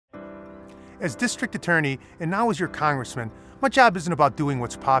As district attorney, and now as your congressman, my job isn't about doing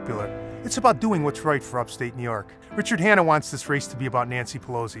what's popular. It's about doing what's right for upstate New York. Richard Hanna wants this race to be about Nancy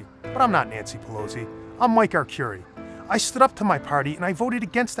Pelosi, but I'm not Nancy Pelosi. I'm Mike Arcuri. I stood up to my party and I voted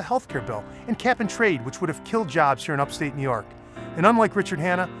against the healthcare bill and cap and trade, which would have killed jobs here in upstate New York. And unlike Richard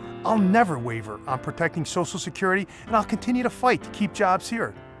Hanna, I'll never waver on protecting Social Security, and I'll continue to fight to keep jobs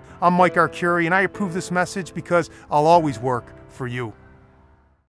here. I'm Mike Arcuri, and I approve this message because I'll always work for you.